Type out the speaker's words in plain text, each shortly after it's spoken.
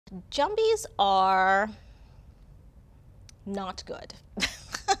Jumbies are not good.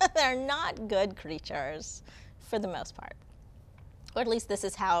 They're not good creatures for the most part. Or at least this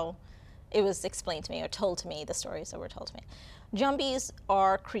is how it was explained to me or told to me, the stories that were told to me. Jumbies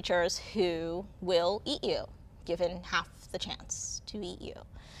are creatures who will eat you, given half the chance to eat you.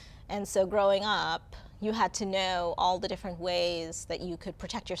 And so growing up, you had to know all the different ways that you could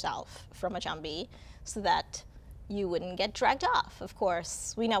protect yourself from a jumbie so that you wouldn't get dragged off. Of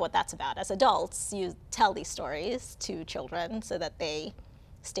course, we know what that's about. As adults, you tell these stories to children so that they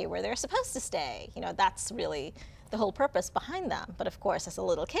stay where they're supposed to stay. You know, that's really the whole purpose behind them. But of course, as a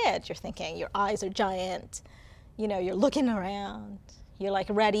little kid, you're thinking your eyes are giant, you know, you're looking around, you're like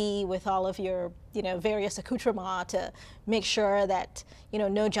ready with all of your, you know, various accoutrements to make sure that, you know,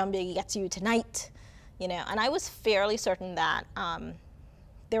 no jumbie gets you tonight, you know. And I was fairly certain that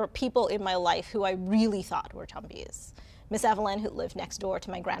there were people in my life who I really thought were jumbies. Miss Evelyn, who lived next door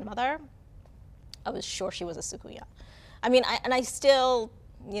to my grandmother, I was sure she was a sukuya. I mean, I still,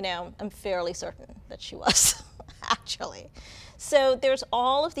 you know, I'm fairly certain that she was, actually. So there's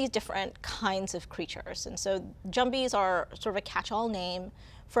all of these different kinds of creatures. And so jumbies are sort of a catch-all name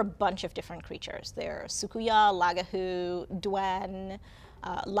for a bunch of different creatures. They're sukuya, lagahu, duen,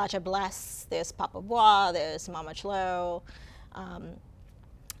 laja bless, there's papabois, there's mamachlo.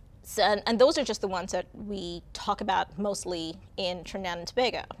 And those are just the ones that we talk about mostly in Trinidad and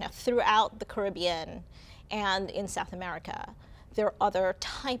Tobago. Now, throughout the Caribbean and in South America, there are other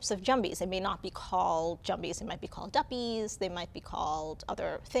types of jumbies. They may not be called jumbies, they might be called duppies, they might be called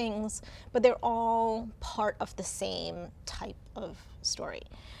other things, but they're all part of the same type of story.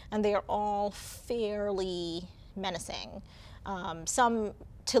 And they are all fairly menacing, some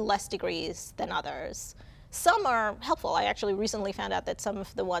to less degrees than others. Some are helpful. I actually recently found out that some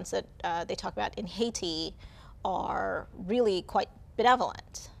of the ones that they talk about in Haiti are really quite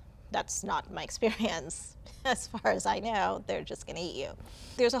benevolent. That's not my experience. As far as I know, they're just going to eat you.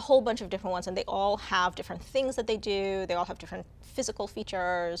 There's a whole bunch of different ones, and they all have different things that they do. They all have different physical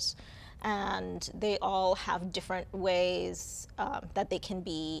features, and they all have different ways that they can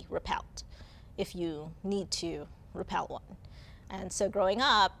be repelled if you need to repel one. And so growing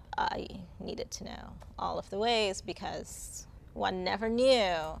up, I needed to know all of the ways because one never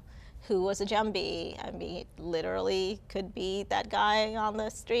knew who was a jumbie. I mean, it literally could be that guy on the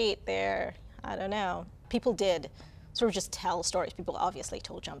street there. I don't know. People did sort of just tell stories. People obviously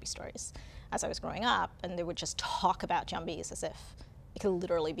told jumbie stories as I was growing up, and they would just talk about jumbies as if it could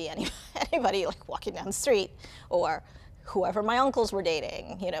literally be anybody like walking down the street, or whoever my uncles were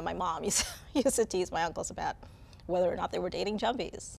dating. You know, my mom used to tease my uncles about whether or not they were dating jumbies.